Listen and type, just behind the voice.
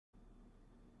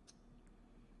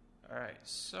Alright,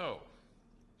 so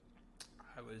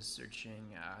I was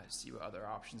searching to see what other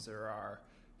options there are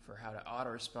for how to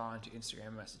auto-respond to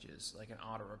Instagram messages, like an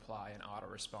auto-reply and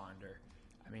autoresponder.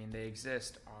 I mean, they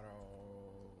exist,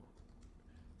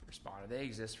 auto-responder. They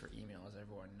exist for email, as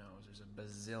everyone knows. There's a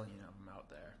bazillion of them out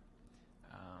there.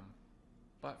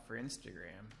 But for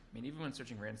Instagram, I mean, even when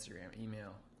searching for Instagram,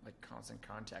 email, like Constant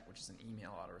Contact, which is an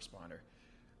email autoresponder,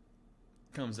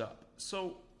 comes up.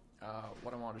 So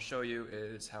what I want to show you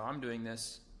is how I'm doing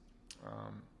this.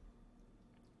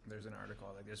 There's an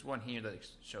article, like there's one here that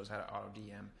shows how to auto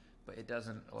DM, but it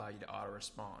doesn't allow you to auto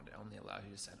respond. It only allows you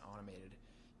to send automated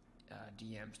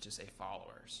DMs to, say,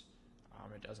 followers.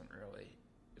 It doesn't really,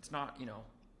 it's not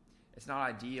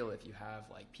ideal if you have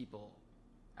like people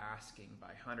asking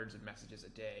by hundreds of messages a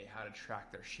day how to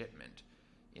track their shipment.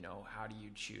 How do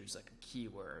you choose like a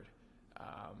keyword,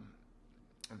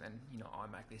 and then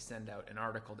automatically send out an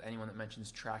article to anyone that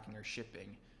mentions tracking or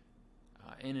shipping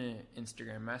in an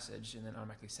Instagram message, and then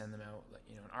automatically send them out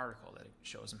an article that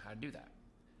shows them how to do that.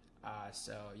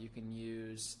 So you can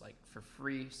use, like, for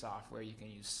free software, you can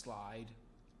use Slide.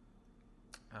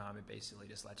 It basically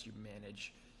just lets you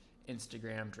manage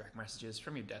Instagram direct messages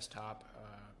from your desktop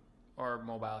or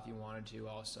mobile if you wanted to.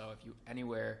 Also, if you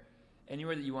anywhere that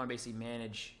you want to basically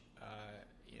manage,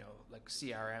 like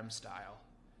CRM style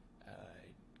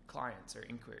clients or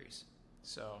inquiries.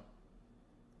 So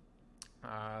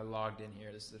logged in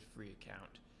here. This is a free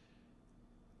account.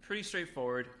 Pretty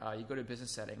straightforward. You go to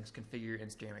business settings, configure your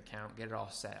Instagram account, get it all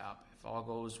set up. If all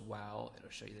goes well, it'll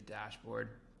show you the dashboard,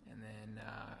 and then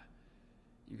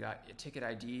you got your ticket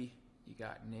ID, you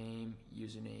got name,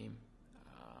 username.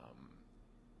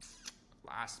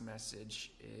 Last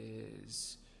message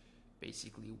is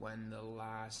basically when the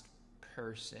last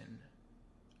person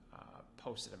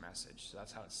posted a message. So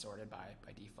that's how it's sorted by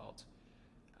default.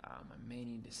 I may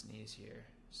need to sneeze here,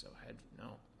 so I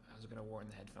was going to warn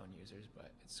the headphone users,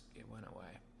 but it went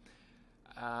away.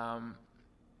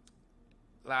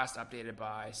 Last updated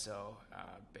by, so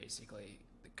basically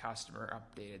the customer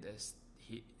updated this,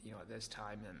 at this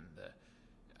time, and the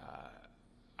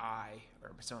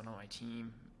someone on my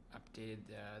team updated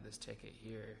this ticket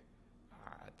here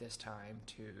at this time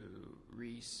to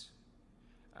Reese.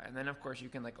 And then of course you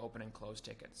can like open and close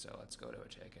tickets. So let's go to a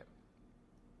ticket.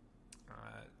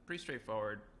 Pretty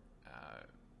straightforward,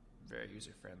 very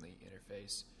user-friendly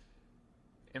interface.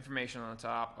 Information on the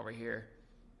top over here.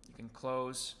 You can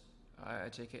close a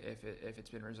ticket if it's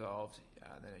been resolved.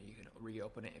 Then you can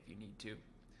reopen it if you need to.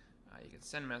 You can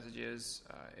send messages.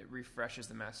 It refreshes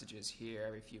the messages here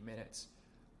every few minutes.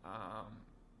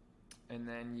 And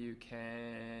then you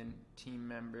can team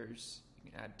members.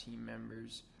 You can add team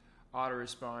members,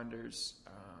 autoresponders.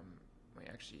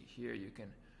 Actually, here you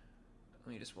can.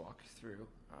 Let me just walk through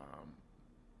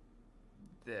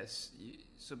this.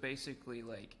 So basically,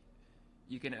 like,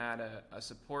 you can add a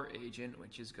support agent,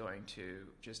 which is going to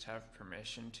just have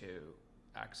permission to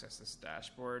access this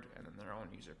dashboard and then their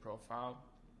own user profile.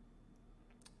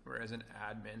 Whereas an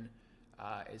admin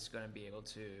is going to be able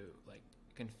to like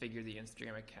configure the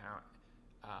Instagram account,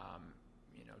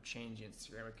 change the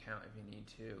Instagram account if you need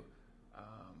to,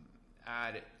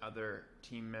 add other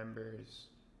team members,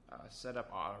 set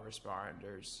up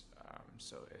autoresponders.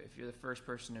 So if you're the first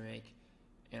person to make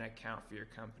an account for your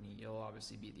company, you'll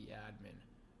obviously be the admin,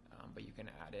 but you can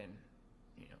add in,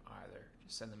 either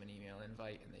just send them an email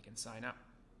invite and they can sign up.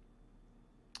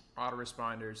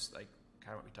 Autoresponders, like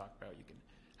kind of what we talked about, you can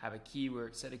have a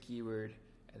keyword, set a keyword,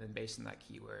 and then based on that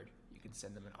keyword, you can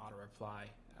send them an auto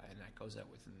reply, and that goes out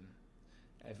within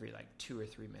every like 2 or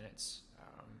 3 minutes,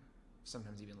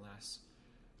 sometimes even less.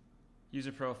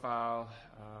 User profile,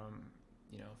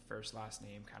 first, last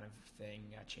name kind of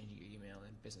thing, changing your email,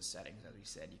 and business settings. As we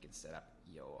said, you can set up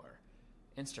your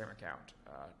Instagram account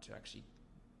to actually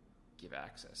give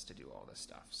access to do all this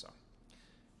stuff. So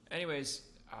anyways,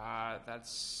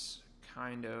 that's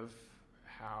kind of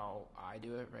how I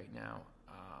do it right now.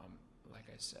 Like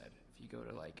I said, if you go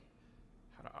to like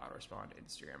how to auto respond to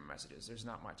Instagram messages, there's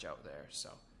not much out there. So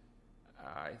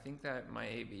I think that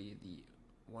might be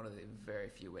one of the very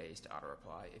few ways to auto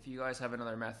reply. If you guys have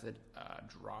another method,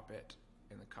 drop it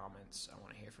in the comments. I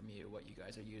want to hear from you what you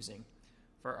guys are using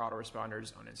for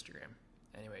autoresponders on Instagram.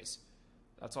 Anyways,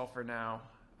 that's all for now.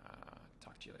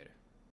 Talk to you later.